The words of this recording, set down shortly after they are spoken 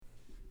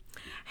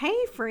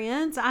Hey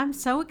friends, I'm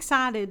so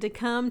excited to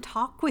come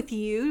talk with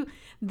you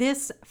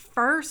this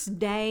first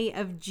day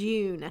of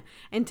June.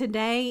 And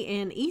today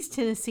in East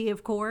Tennessee,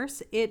 of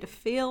course, it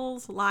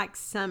feels like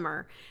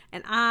summer.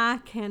 And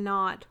I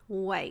cannot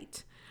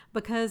wait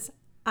because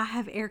I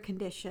have air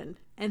conditioning,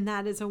 and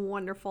that is a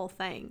wonderful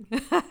thing.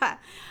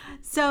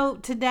 So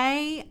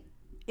today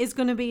is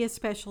going to be a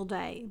special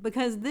day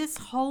because this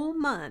whole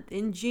month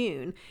in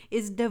June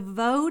is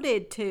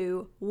devoted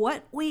to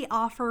What We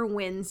Offer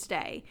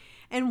Wednesday.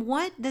 And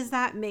what does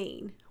that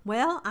mean?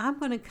 Well, I'm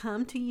going to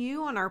come to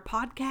you on our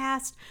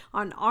podcast,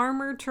 on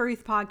Armored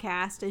Truth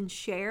Podcast, and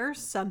share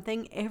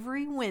something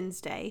every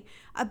Wednesday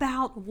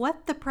about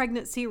what the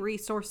Pregnancy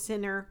Resource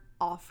Center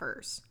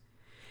offers.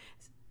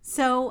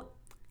 So,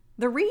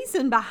 the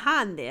reason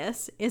behind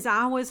this is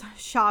I was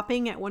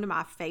shopping at one of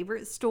my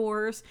favorite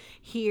stores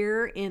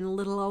here in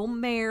little old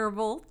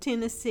Maryville,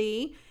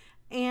 Tennessee,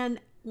 and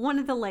one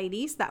of the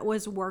ladies that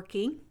was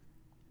working,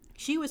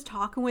 she was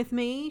talking with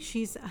me.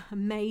 She's an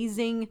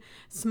amazing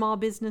small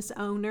business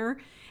owner,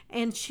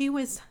 and she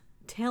was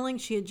telling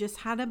she had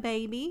just had a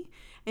baby,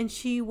 and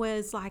she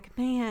was like,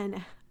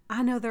 man,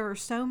 I know there are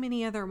so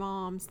many other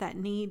moms that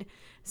need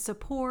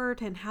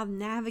support and how to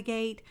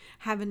navigate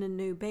having a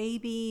new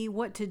baby,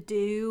 what to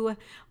do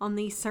on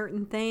these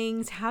certain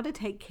things, how to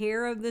take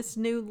care of this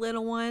new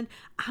little one.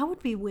 I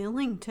would be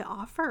willing to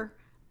offer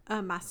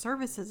my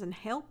services and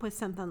help with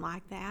something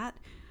like that.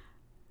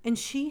 And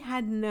she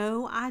had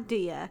no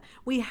idea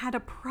we had a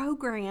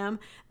program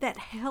that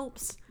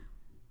helps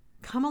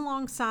come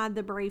alongside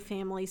the brave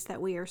families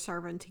that we are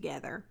serving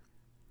together.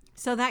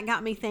 So that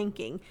got me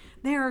thinking,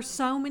 there are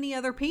so many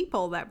other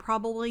people that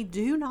probably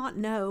do not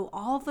know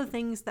all the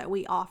things that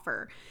we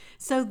offer.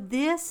 So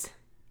this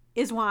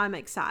is why I'm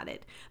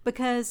excited,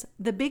 because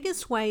the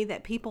biggest way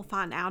that people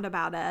find out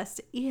about us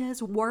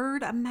is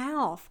word of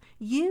mouth.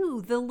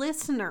 You, the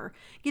listener,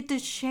 get to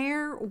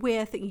share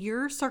with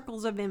your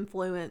circles of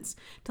influence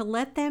to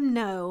let them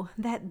know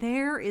that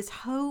there is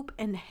hope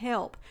and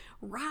help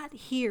right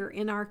here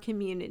in our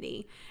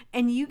community.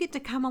 And you get to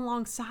come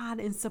alongside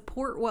and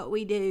support what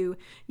we do.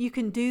 You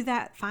can do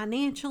that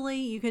financially.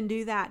 You can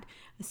do that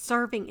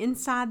serving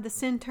inside the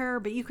center,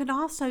 but you can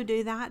also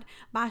do that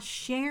by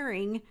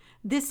sharing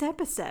this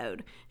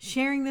episode.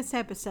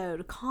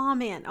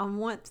 Comment on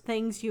what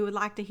things you would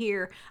like to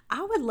hear.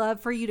 I would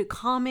love for you to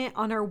comment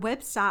on our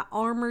website,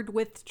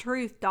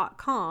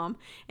 armoredwithtruth.com,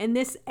 and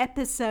this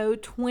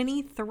episode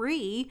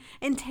 23,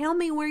 and tell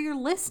me where you're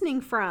listening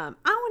from.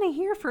 I want to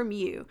hear from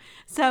you.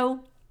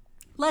 So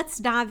let's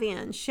dive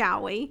in,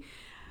 shall we?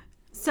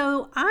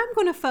 So I'm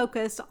going to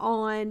focus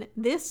on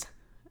this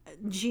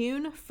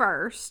June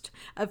 1st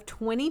of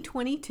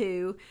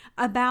 2022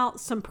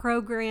 about some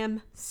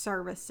program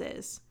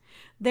services.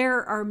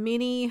 There are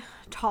many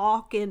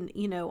talk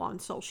on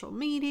social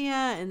media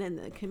and in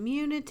the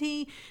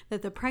community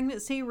that the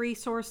pregnancy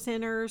resource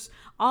centers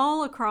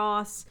all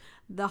across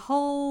the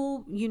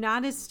whole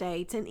United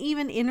States and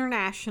even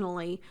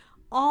internationally,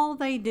 all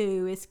they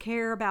do is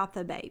care about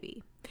the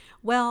baby.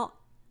 Well,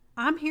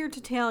 I'm here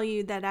to tell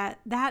you that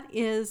that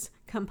is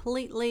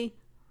completely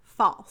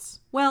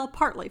false. Well,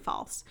 partly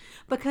false,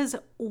 because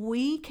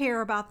we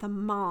care about the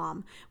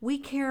mom, we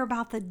care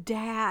about the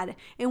dad,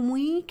 and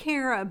we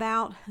care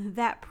about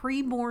that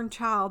preborn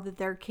child that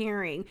they're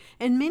carrying,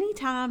 and many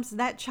times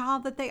that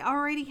child that they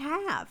already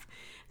have.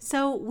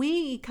 So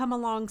we come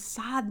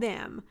alongside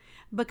them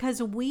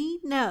because we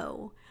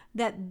know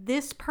that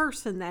this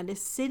person that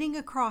is sitting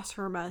across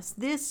from us,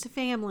 this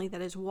family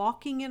that is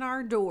walking in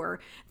our door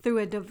through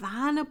a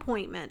divine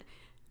appointment,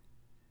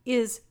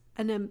 is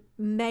an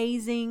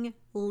amazing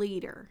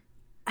leader,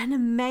 an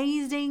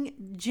amazing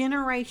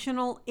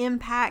generational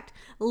impact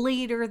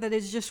leader that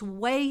is just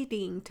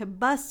waiting to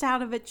bust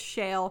out of its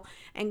shell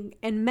and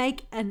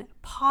make a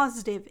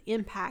positive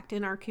impact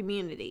in our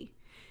community.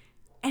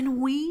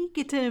 And we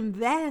get to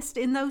invest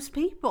in those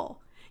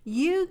people.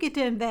 You get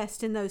to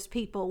invest in those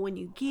people when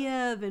you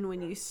give and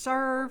when you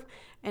serve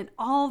and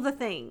all the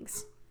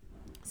things.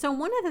 So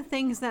one of the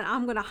things that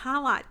I'm going to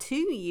highlight to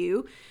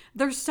you,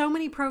 there's so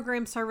many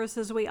program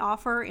services we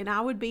offer, and I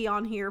would be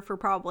on here for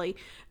probably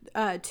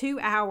 2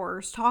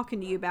 hours talking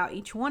to you about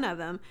each one of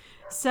them.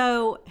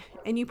 So,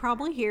 and you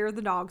probably hear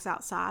the dogs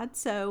outside,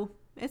 so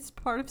it's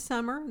part of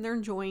summer and they're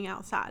enjoying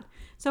outside.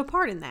 So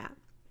pardon that.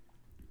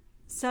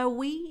 So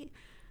we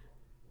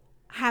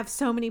have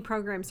so many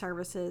program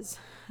services,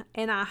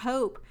 and I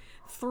hope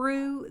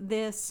through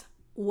this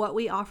What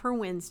We Offer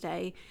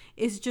Wednesday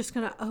is just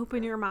going to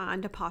open your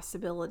mind to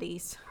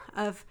possibilities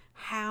of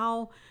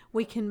how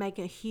we can make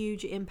a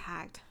huge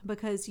impact,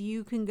 because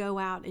you can go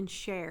out and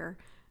share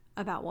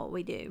about what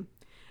we do.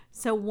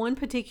 So one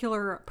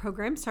particular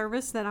program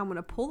service that I'm going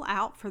to pull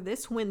out for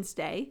this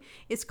Wednesday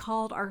is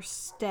called our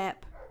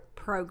STEP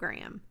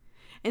program.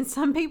 And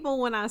some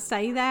people, when I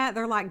say that,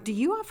 they're like, do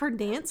you offer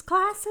dance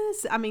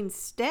classes? I mean,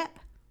 STEP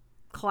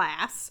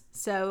class.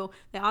 So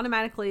they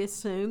automatically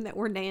assume that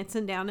we're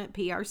dancing down at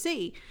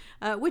PRC,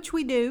 which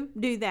we do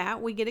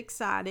that. We get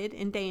excited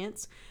and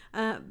dance.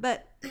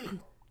 But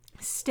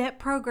STEP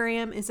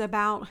program is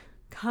about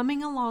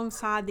coming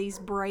alongside these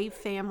brave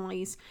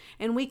families,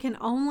 and we can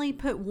only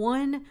put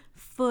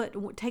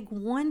take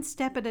one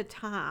step at a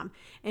time,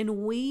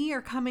 and we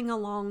are coming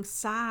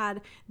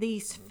alongside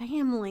these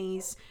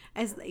families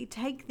as they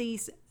take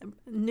these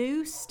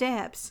new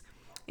steps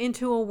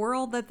into a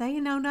world that they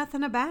know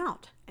nothing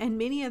about. And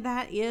many of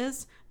that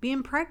is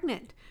being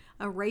pregnant,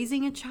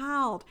 raising a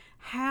child.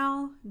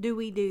 How do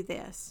we do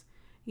this?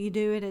 You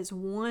do it as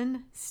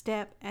one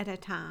step at a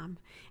time.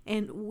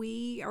 And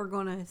we are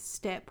going to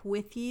step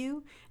with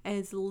you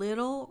as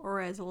little or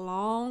as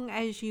long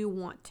as you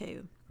want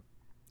to.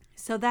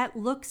 So that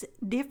looks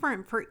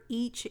different for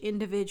each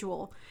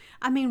individual.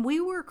 I mean,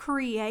 we were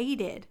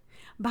created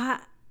by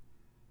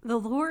the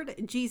Lord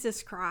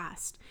Jesus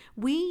Christ.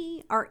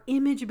 We are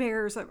image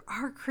bearers of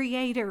our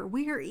Creator.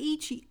 We are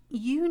each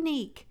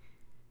unique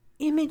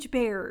image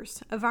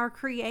bearers of our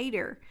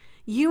Creator.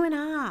 You and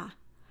I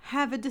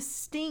have a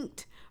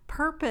distinct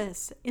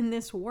purpose in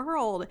this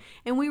world,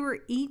 and we were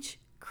each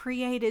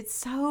created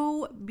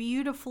so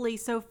beautifully,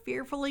 so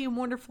fearfully and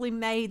wonderfully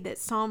made that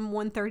Psalm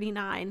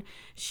 139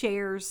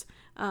 shares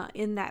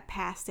in that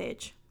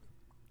passage.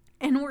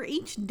 And we're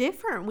each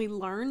different. We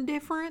learn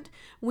different.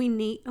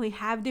 We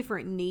have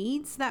different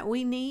needs that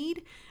we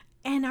need,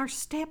 and our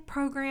STEP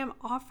program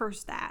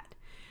offers that.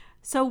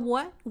 So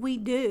what we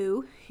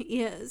do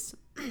is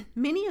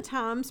many a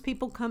times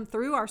people come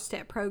through our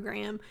STEP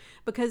program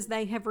because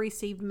they have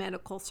received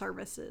medical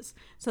services.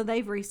 So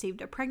they've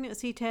received a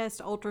pregnancy test,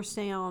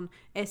 ultrasound,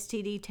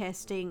 STD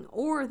testing,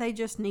 or they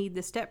just need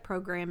the STEP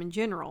program in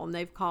general, and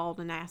they've called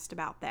and asked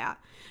about that.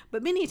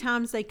 But many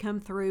times they come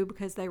through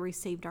because they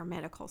received our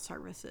medical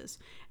services.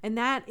 And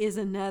that is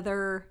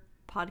another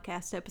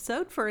podcast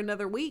episode for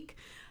another week,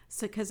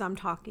 because I'm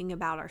talking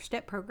about our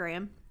STEP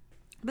program.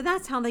 But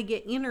that's how they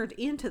get entered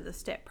into the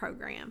STEP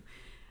program.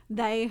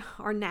 They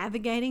are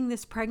navigating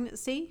this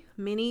pregnancy.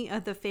 Many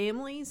of the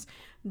families,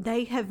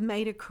 they have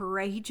made a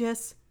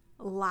courageous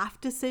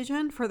life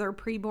decision for their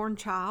preborn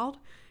child.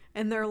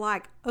 And they're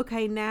like,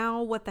 okay,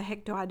 now what the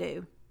heck do I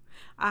do?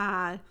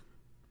 I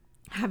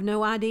have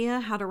no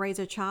idea how to raise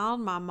a child.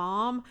 My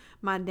mom,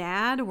 my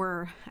dad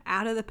were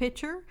out of the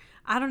picture.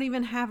 I don't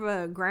even have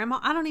a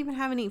grandma. I don't even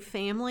have any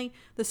family.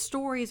 The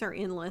stories are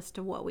endless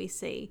to what we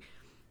see.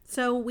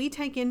 So we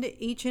take into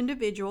each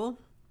individual.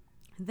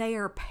 They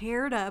are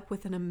paired up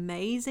with an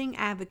amazing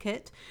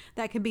advocate.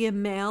 That could be a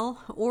male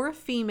or a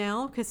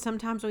female, because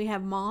sometimes we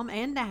have mom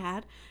and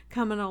dad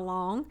coming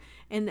along.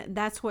 And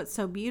that's what's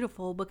so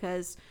beautiful,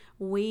 because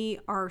we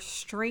are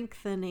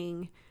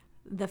strengthening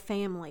the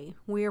family.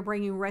 We are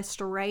bringing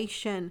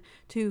restoration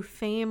to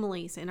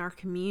families in our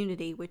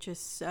community, which is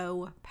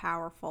so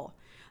powerful.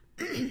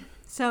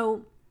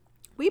 So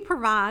we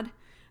provide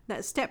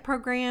that STEP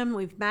program.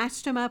 We've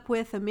matched them up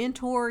with a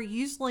mentor.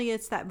 Usually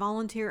it's that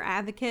volunteer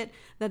advocate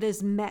that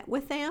has met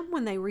with them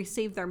when they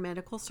receive their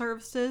medical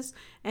services,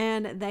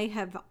 and they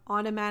have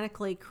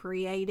automatically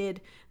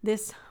created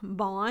this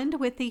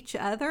bond with each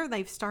other.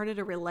 They've started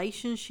a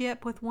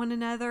relationship with one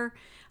another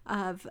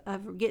of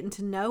getting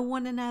to know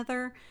one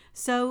another.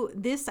 So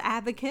this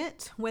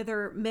advocate,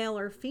 whether male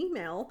or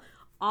female,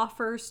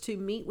 offers to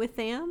meet with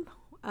them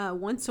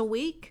once a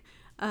week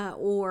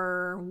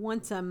or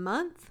once a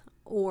month,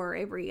 or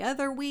every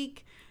other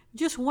week,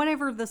 just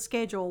whatever the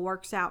schedule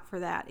works out for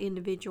that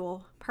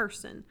individual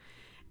person.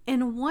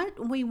 And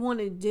what we want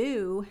to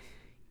do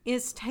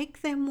is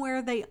take them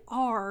where they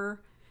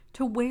are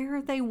to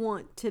where they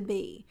want to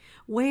be,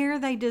 where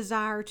they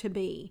desire to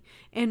be.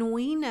 And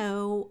we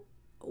know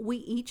we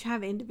each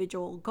have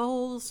individual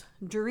goals,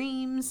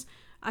 dreams.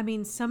 I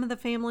mean, some of the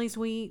families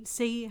we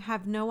see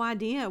have no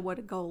idea what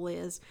a goal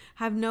is,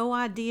 have no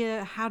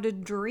idea how to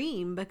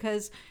dream,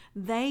 because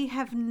they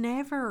have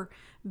never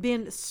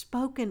been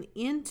spoken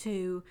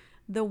into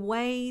the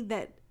way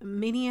that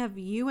many of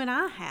you and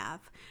I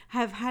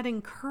have had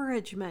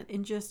encouragement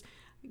and just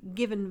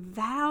given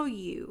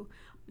value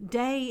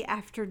day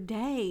after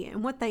day.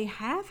 And what they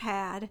have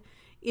had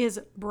is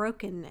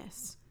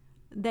brokenness.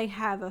 They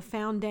have a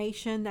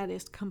foundation that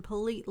is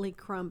completely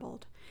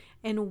crumbled.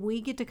 And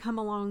we get to come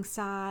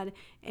alongside,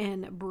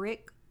 and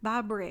brick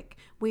by brick,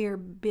 we're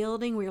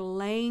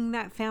laying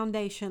that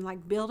foundation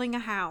like building a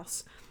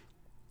house.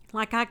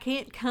 Like, I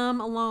can't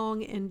come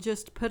along and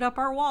just put up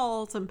our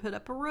walls and put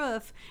up a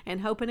roof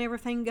and hoping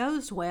everything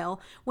goes well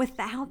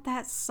without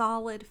that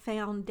solid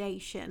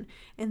foundation.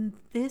 And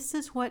this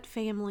is what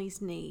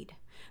families need.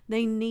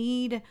 They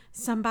need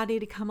somebody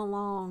to come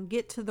along,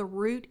 get to the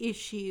root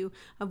issue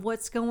of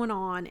what's going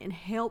on, and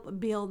help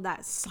build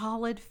that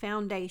solid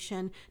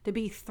foundation to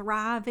be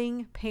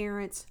thriving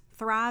parents,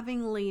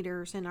 thriving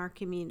leaders in our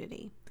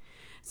community.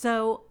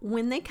 So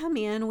when they come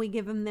in, we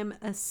give them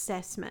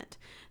assessment.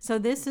 So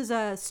this is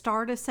a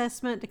start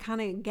assessment to kind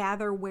of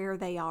gather where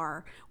they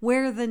are,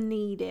 where the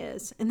need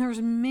is. And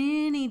there's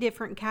many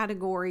different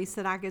categories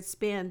that I could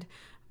spend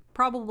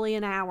probably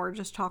an hour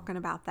just talking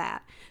about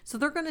that. So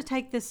they're going to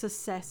take this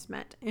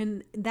assessment,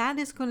 and that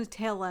is going to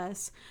tell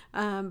us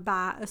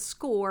by a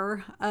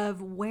score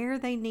of where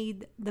they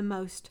need the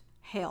most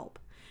help.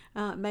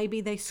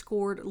 Maybe they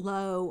scored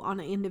low on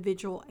an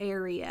individual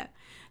area.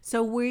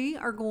 So we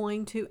are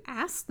going to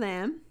ask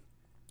them,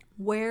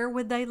 where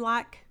would they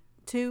like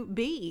to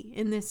be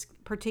in this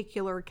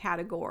particular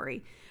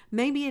category?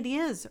 Maybe it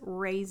is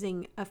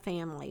raising a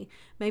family.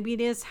 Maybe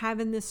it is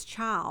having this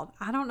child.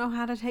 I don't know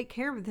how to take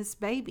care of this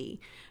baby.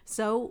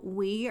 So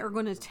we are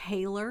going to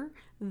tailor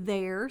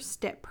their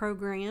STEP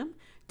program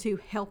to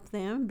help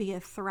them be a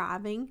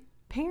thriving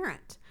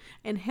parent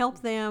and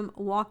help them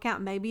walk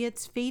out. Maybe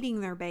it's feeding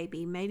their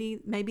baby.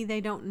 Maybe they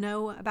don't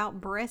know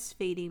about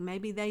breastfeeding.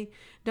 Maybe they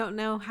don't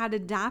know how to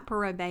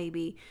diaper a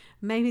baby.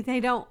 Maybe they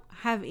don't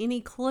have any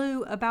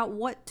clue about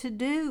what to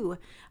do.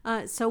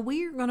 So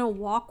we are going to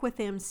walk with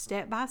them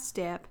step by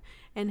step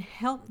and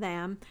help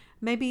them.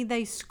 Maybe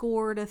they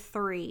scored a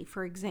 3,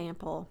 for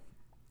example,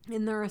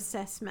 in their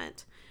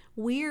assessment.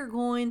 We're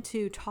going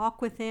to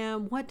talk with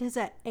them. What does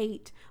an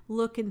 8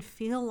 look and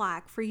feel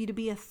like for you to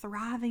be a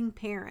thriving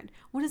parent?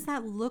 What does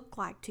that look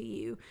like to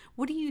you?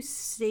 What do you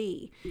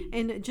see?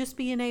 And just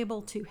being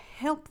able to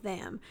help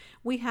them.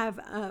 We have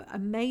an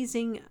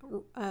amazing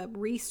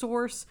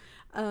resource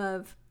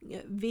of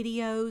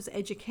videos,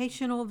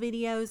 educational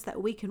videos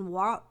that we can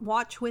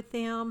watch with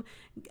them,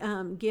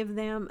 give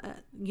them,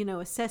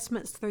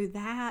 assessments through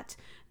that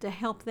to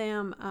help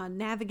them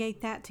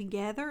navigate that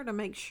together to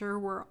make sure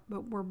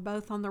we're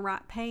both on the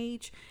right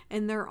page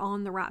and they're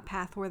on the right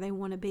path where they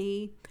want to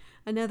be.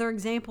 Another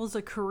example is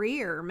a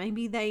career.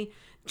 Maybe they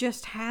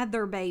just had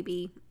their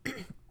baby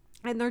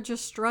and they're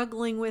just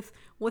struggling with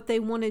what they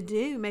want to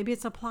do. Maybe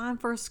it's applying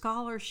for a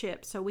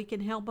scholarship, so we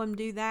can help them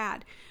do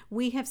that.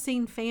 We have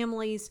seen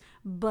families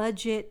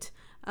budget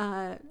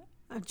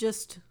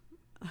just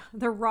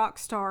their rock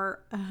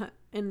star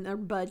in their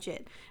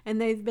budget, and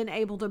they've been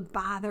able to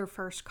buy their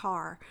first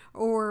car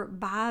or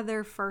buy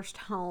their first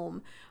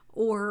home,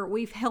 or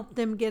we've helped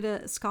them get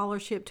a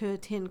scholarship to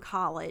attend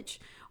college.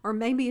 Or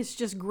maybe it's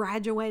just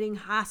graduating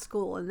high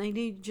school and they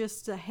need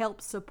just to help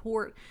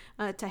support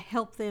to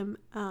help them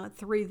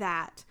through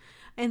that.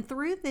 And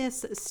through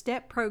this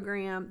STEP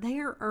program, they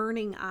are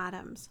earning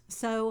items.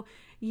 So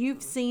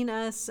you've seen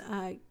us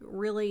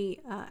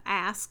really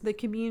ask the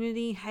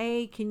community,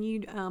 hey, can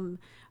you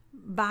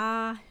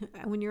buy,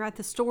 when you're at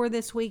the store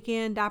this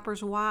weekend,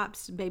 diapers,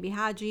 wipes, baby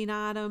hygiene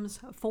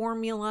items,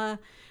 formula.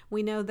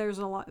 We know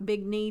there's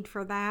big need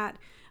for that.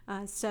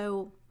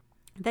 So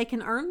they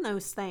can earn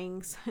those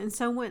things. And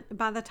so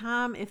by the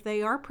time, if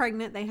they are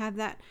pregnant, they have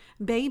that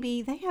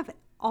baby, they have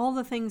all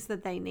the things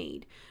that they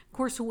need. Of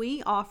course,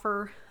 we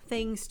offer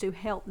things to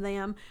help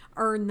them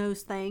earn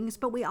those things,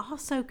 but we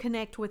also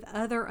connect with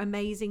other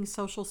amazing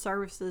social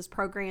services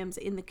programs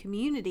in the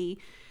community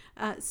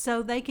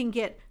so they can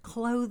get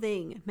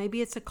clothing.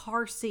 Maybe it's a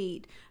car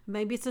seat.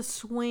 Maybe it's a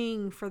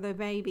swing for the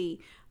baby.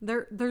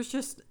 There's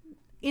just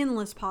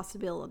endless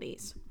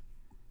possibilities.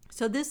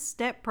 So this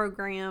STEP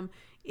program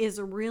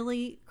is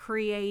really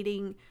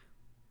creating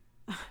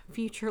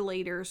future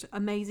leaders,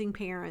 amazing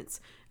parents.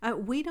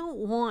 We don't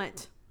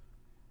want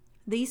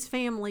these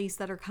families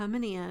that are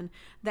coming in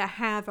that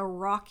have a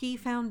rocky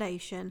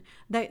foundation.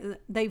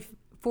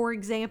 For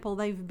example,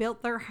 they've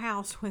built their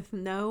house with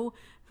no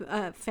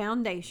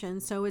foundation.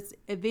 So it's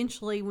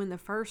eventually, when the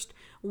first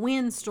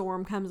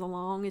windstorm comes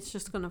along, it's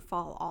just going to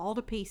fall all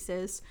to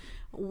pieces.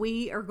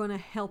 We are going to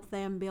help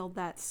them build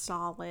that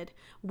solid.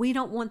 We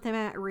don't want them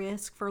at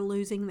risk for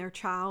losing their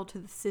child to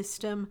the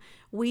system.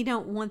 We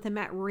don't want them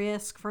at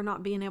risk for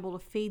not being able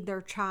to feed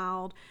their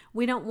child.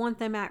 We don't want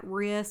them at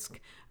risk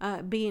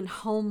being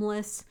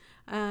homeless,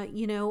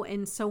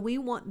 and so we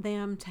want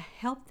them to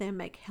help them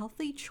make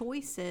healthy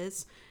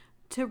choices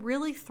to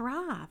really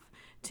thrive,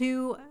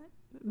 to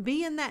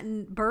be in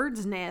that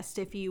bird's nest,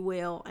 if you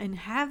will, and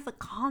have the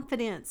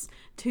confidence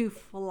to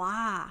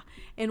fly.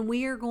 And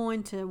we are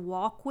going to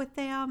walk with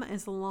them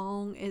as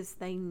long as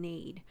they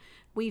need.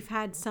 We've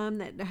had some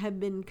that have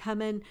been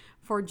coming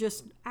for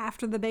just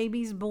after the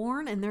baby's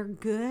born, and they're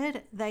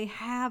good. They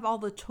have all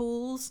the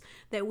tools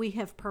that we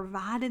have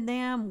provided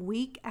them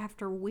week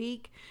after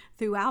week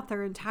throughout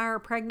their entire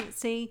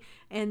pregnancy,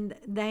 and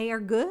they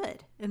are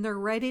good and they're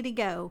ready to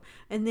go.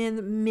 And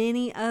then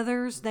many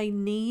others, they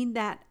need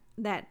that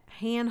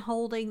hand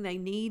holding, they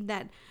need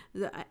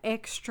the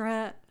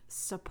extra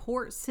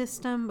support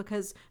system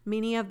because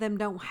many of them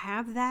don't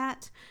have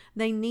that.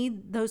 They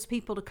need those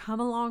people to come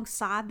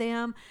alongside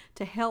them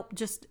to help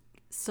just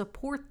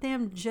support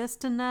them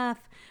just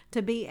enough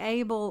to be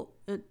able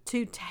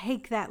to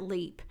take that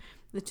leap,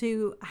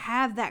 to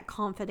have that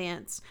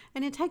confidence.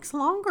 And it takes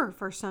longer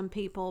for some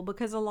people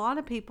because a lot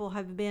of people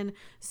have been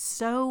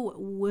so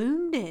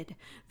wounded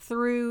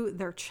through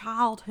their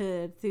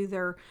childhood, through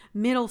their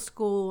middle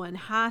school and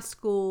high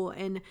school,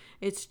 and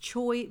it's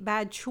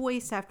bad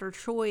choice after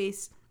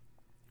choice.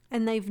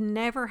 And they've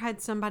never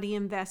had somebody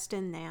invest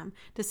in them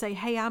to say,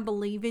 hey, I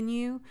believe in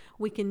you.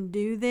 We can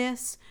do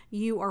this.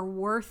 You are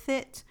worth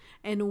it.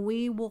 And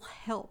we will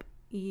help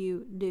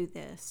you do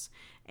this.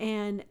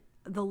 And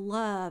the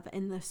love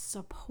and the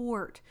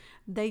support,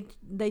 they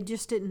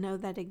just didn't know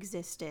that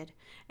existed.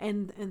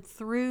 And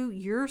through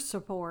your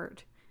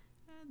support,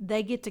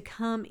 they get to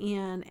come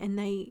in and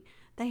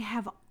they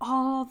have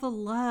all the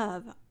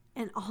love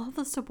and all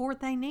the support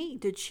they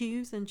need to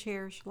choose and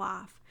cherish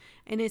life.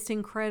 And it's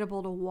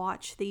incredible to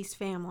watch these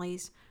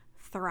families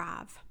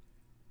thrive.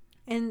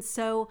 And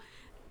so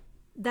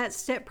that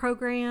STEP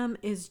program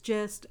is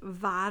just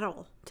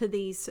vital to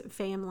these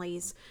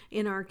families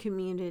in our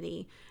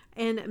community.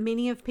 And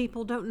many of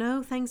people don't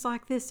know things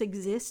like this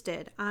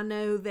existed. I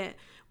know that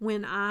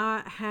when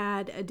I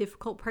had a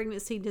difficult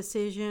pregnancy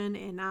decision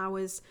and I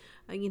was,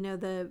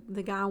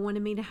 the guy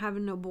wanted me to have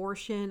an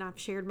abortion. I've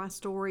shared my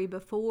story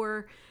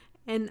before.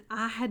 And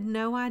I had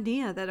no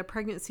idea that a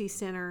pregnancy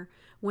center,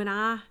 when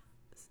I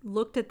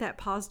looked at that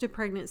positive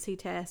pregnancy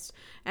test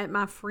at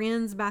my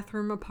friend's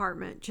bathroom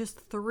apartment, just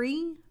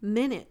 3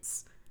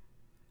 minutes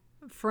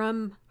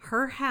from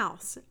her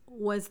house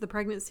was the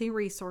Pregnancy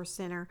Resource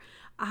Center.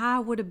 I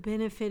would have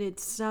benefited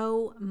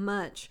so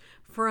much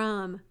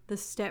from the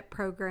STEP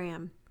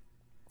program.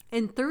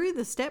 And through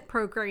the STEP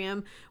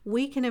program,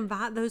 we can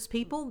invite those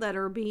people that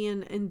are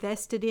being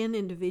invested in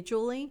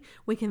individually.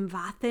 We can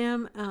invite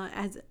them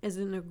as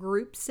in a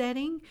group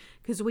setting,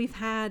 because we've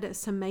had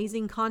some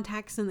amazing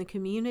contacts in the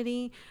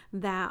community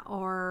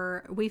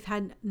we've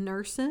had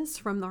nurses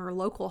from our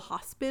local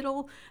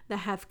hospital that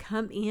have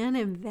come in,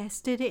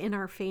 invested in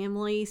our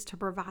families to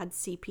provide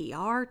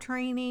CPR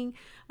training.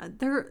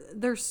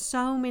 There's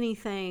so many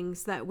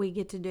things that we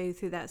get to do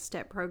through that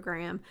STEP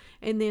program,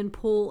 and then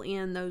pull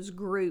in those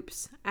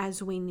groups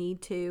as we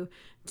need to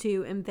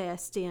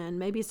invest in.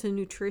 Maybe it's a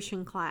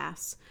nutrition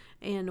class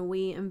and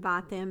we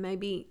invite them.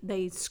 Maybe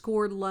they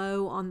scored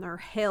low on their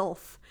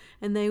health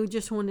and they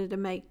just wanted to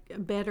make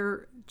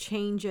better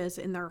changes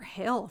in their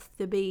health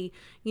to be,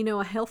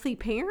 a healthy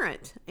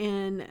parent.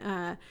 And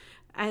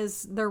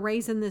as they're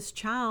raising this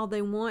child,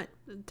 they want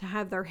to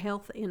have their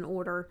health in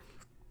order.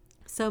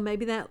 So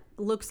maybe that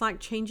looks like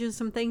changing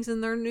some things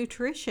in their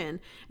nutrition,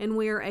 and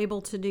we are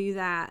able to do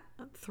that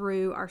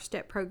through our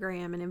STEP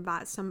program and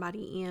invite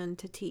somebody in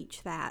to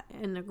teach that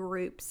in a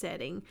group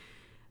setting.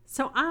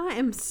 So I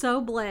am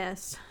so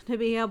blessed to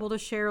be able to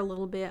share a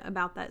little bit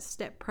about that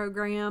STEP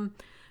program.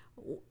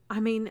 I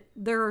mean,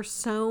 there are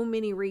so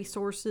many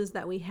resources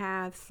that we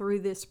have through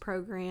this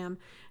program.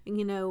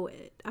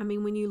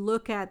 When you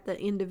look at the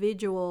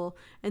individual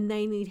and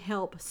they need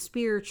help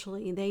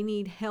spiritually, they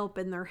need help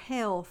in their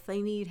health,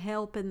 they need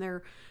help in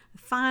their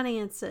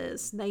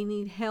finances, they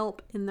need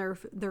help in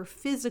their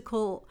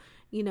physical,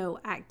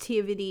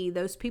 activity,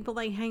 those people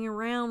they hang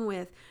around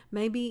with.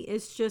 Maybe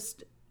it's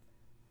just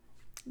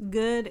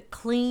good,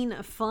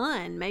 clean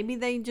fun. Maybe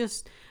they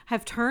just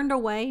have turned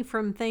away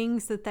from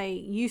things that they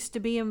used to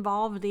be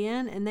involved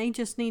in, and they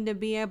just need to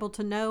be able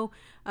to know,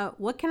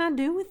 what can I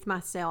do with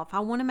myself? I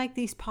want to make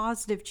these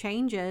positive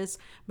changes,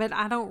 but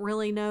I don't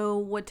really know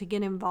what to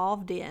get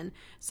involved in.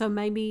 So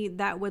maybe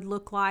that would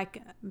look like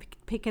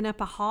picking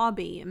up a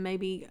hobby and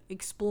maybe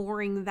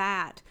exploring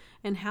that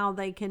and how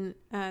they can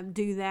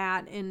do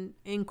that and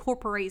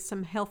incorporate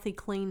some healthy,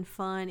 clean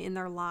fun in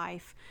their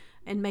life,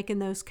 and making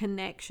those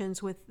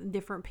connections with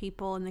different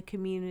people in the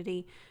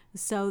community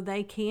so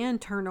they can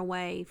turn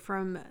away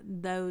from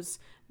those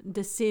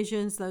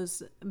decisions,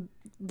 those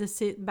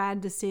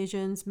bad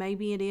decisions.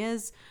 Maybe it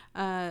is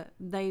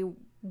they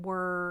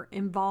were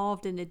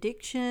involved in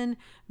addiction.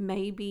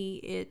 Maybe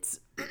it's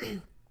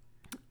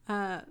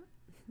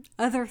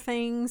other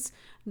things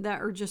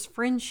that are just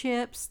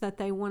friendships that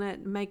they want to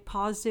make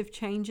positive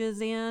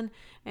changes in,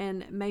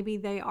 and maybe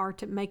they are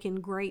making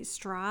great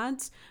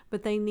strides,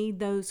 but they need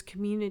those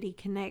community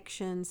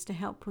connections to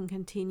help them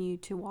continue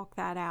to walk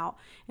that out.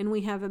 And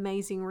we have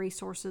amazing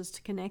resources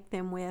to connect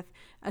them with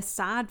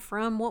aside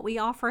from what we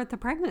offer at the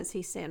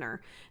Pregnancy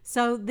Center.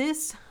 So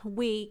this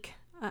week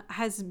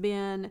has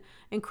been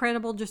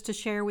incredible just to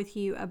share with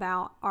you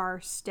about our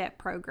STEP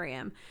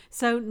program.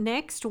 So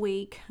next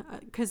week,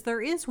 because there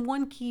is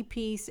one key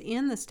piece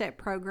in the STEP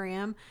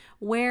program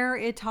where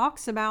it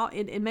talks about,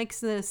 it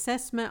makes the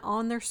assessment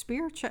on their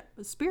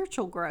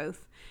spiritual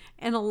growth.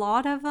 And a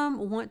lot of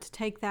them want to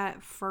take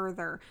that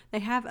further. They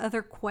have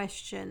other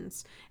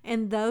questions.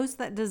 And those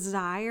that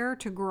desire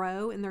to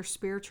grow in their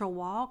spiritual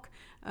walk,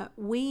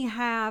 we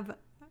have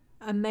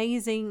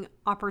amazing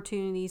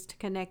opportunities to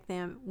connect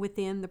them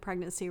within the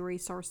Pregnancy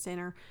Resource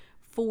Center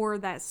for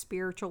that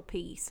spiritual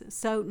piece.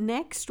 So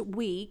next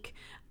week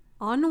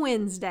on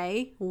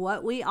Wednesday,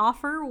 What We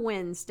Offer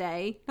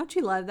Wednesday, don't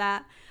you love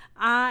that?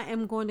 I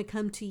am going to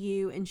come to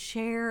you and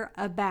share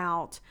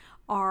about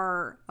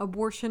our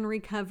abortion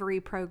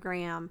recovery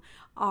program,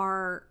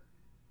 our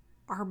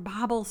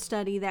Bible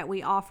study that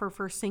we offer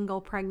for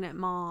single pregnant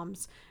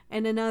moms,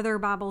 and another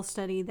Bible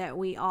study that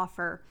we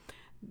offer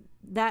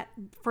that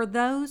for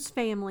those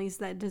families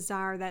that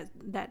desire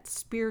that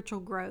spiritual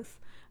growth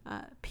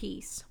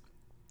piece.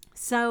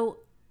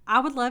 So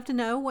I would love to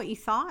know what you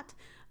thought.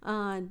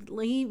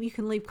 You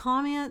can leave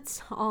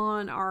comments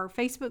on our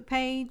Facebook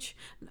page.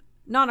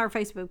 Not our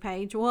Facebook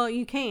page. Well,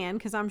 you can,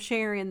 because I'm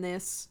sharing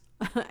this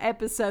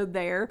episode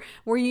there,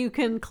 where you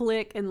can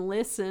click and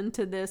listen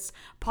to this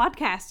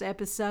podcast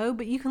episode,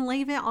 but you can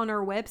leave it on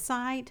our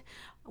website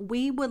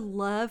We would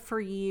love for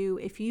you,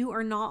 if you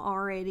are not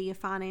already a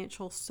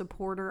financial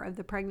supporter of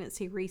the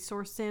Pregnancy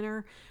Resource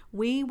Center,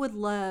 we would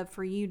love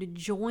for you to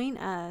join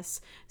us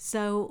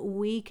so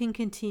we can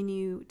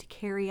continue to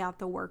carry out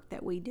the work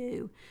that we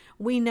do.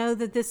 We know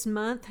that this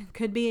month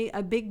could be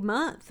a big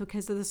month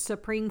because of the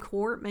Supreme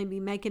Court maybe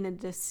making a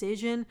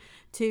decision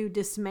to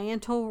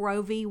dismantle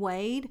Roe v.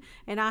 Wade.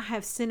 And I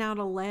have sent out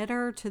a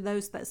letter to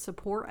those that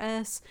support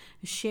us,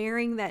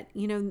 sharing that,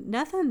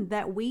 nothing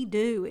that we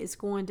do is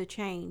going to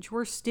change.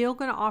 We're still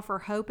going to offer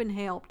hope and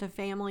help to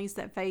families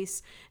that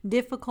face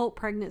difficult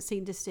pregnancy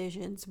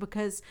decisions,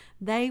 because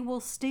they will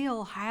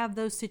still have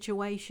those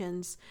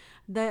situations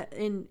that,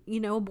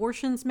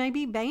 abortions may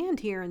be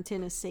banned here in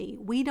Tennessee.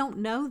 We don't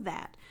know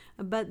that,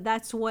 but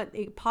that's what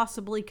it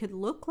possibly could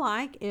look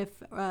like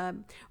if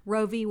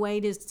Roe v.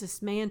 Wade is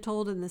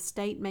dismantled and the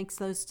state makes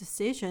those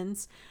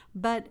decisions.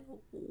 But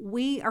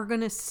we are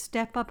going to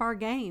step up our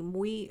game.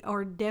 We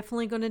are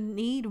definitely going to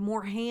need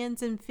more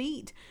hands and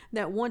feet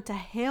that want to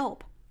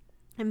help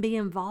and be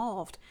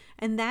involved.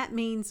 And that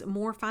means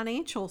more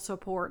financial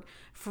support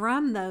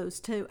from those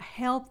to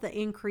help the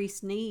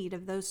increased need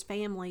of those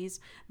families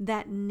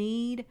that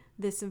need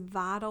this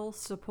vital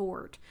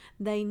support.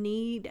 They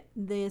need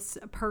this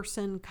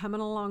person coming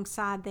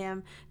alongside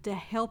them to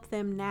help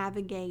them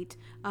navigate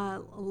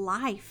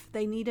life.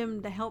 They need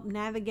them to help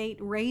navigate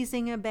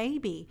raising a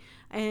baby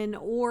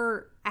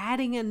or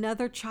adding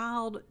another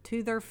child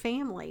to their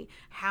family.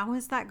 How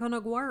is that going to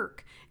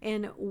work?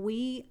 And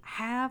we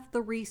have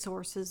the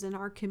resources in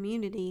our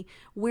community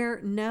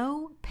where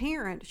no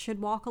parent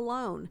should walk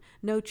alone.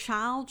 No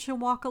child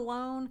should walk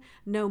alone.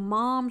 No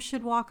mom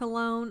should walk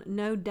alone.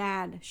 No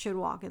dad should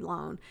walk alone.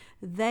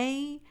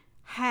 We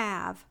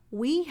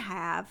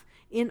have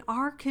in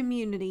our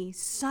community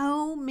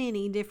so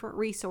many different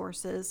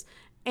resources,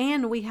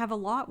 and we have a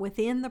lot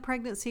within the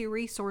Pregnancy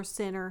Resource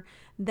Center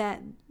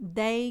that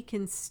they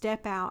can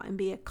step out and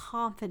be a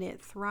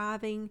confident,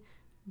 thriving,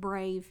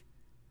 brave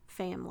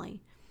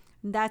family.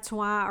 That's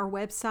why our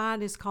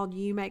website is called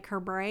You Make Her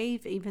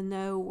Brave, even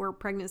though we're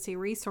Pregnancy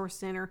Resource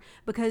Center,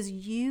 because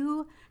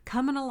you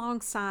coming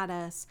alongside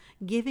us,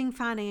 giving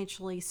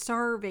financially,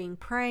 serving,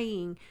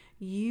 praying,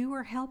 you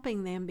are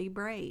helping them be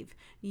brave.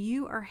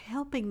 You are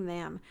helping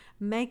them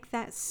make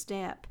that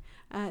step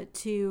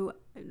to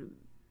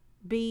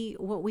be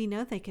what we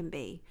know they can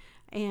be,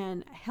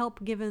 and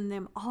help giving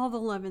them all the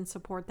love and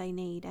support they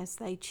need as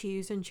they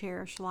choose and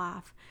cherish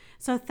life.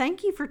 So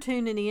thank you for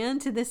tuning in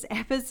to this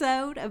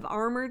episode of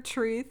Armored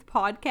Truth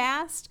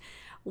Podcast.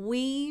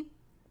 We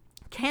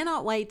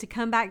cannot wait to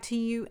come back to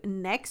you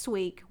next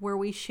week, where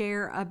we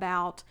share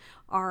about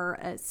our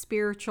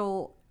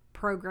spiritual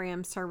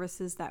program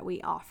services that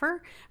we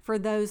offer for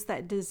those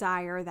that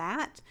desire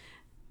that.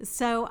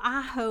 So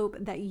I hope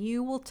that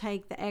you will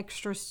take the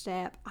extra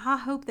step. I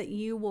hope that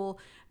you will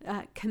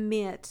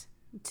commit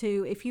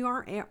to, if you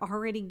aren't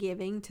already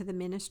giving to the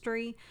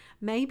ministry,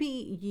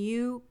 maybe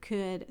you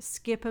could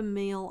skip a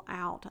meal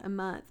out a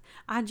month.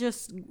 I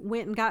just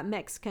went and got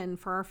Mexican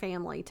for our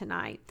family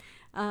tonight,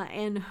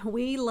 and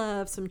we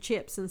love some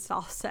chips and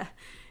salsa.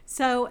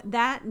 So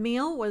that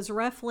meal was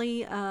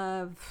roughly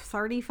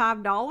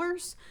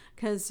 $35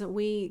 because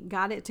we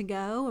got it to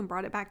go and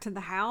brought it back to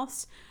the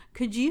house.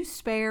 Could you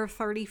spare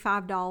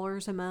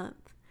 $35 a month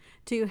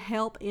to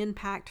help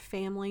impact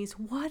families?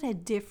 What a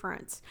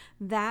difference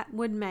that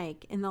would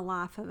make in the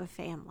life of a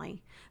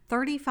family.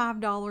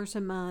 $35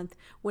 a month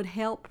would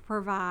help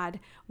provide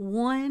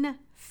one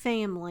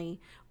family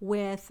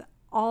with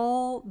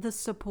all the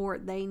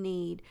support they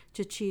need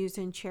to choose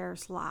and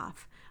cherish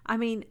life. I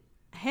mean,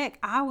 heck,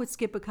 I would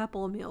skip a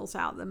couple of meals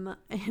out in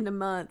a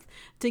month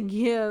to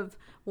give,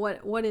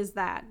 what is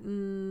that,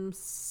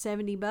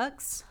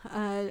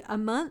 $70 a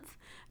month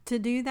to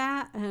do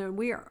that.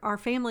 Our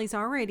family's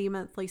already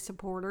monthly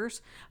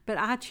supporters, but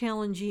I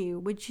challenge you,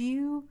 would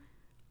you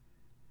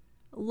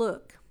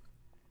look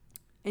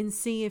and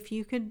see if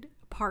you could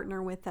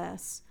partner with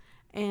us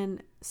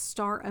and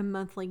start a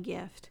monthly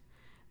gift?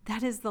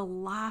 That is the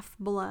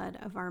lifeblood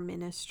of our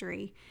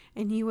ministry,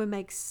 and you would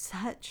make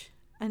such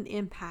an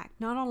impact,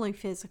 not only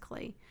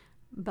physically,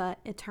 but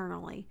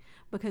eternally,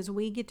 because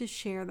we get to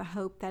share the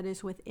hope that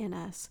is within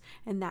us,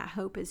 and that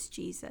hope is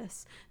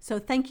Jesus. So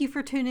thank you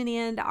for tuning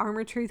in to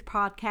Armored Truth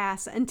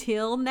Podcast.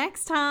 Until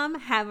next time,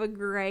 have a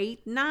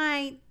great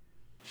night.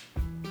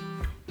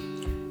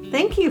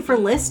 Thank you for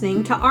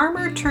listening to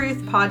Armored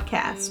Truth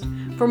Podcast.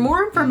 For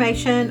more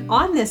information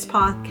on this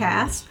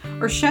podcast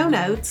or show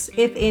notes,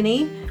 if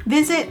any,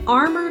 visit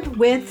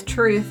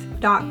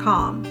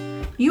armoredwithtruth.com.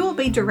 You will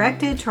be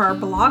directed to our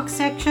blog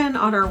section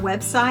on our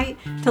website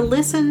to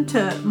listen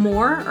to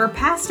more or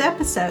past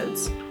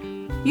episodes.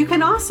 You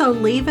can also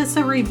leave us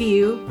a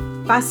review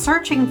by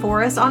searching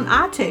for us on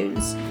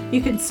iTunes.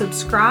 You can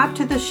subscribe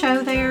to the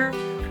show there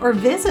or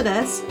visit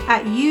us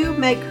at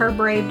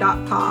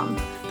youmakeherbrave.com.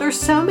 There's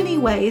so many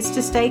ways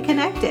to stay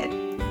connected,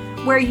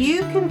 where you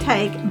can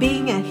take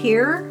being a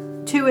hearer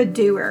to a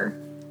doer.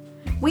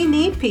 We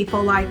need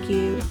people like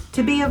you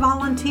to be a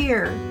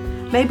volunteer.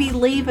 Maybe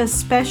leave a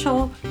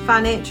special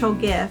financial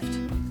gift.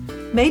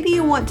 Maybe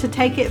you want to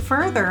take it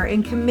further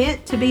and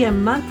commit to be a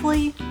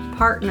monthly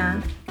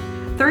partner.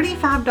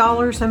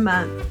 $35 a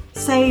month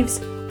saves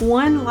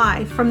one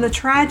life from the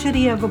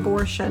tragedy of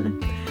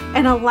abortion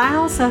and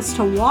allows us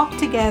to walk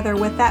together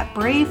with that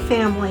brave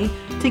family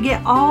to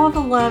get all the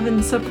love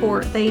and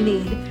support they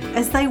need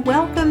as they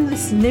welcome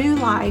this new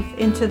life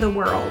into the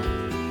world.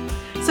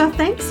 So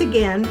thanks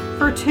again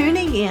for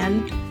tuning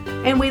in,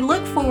 and we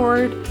look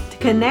forward to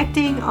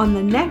connecting on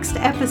the next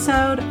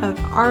episode of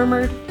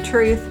Armored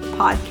Truth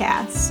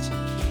Podcast.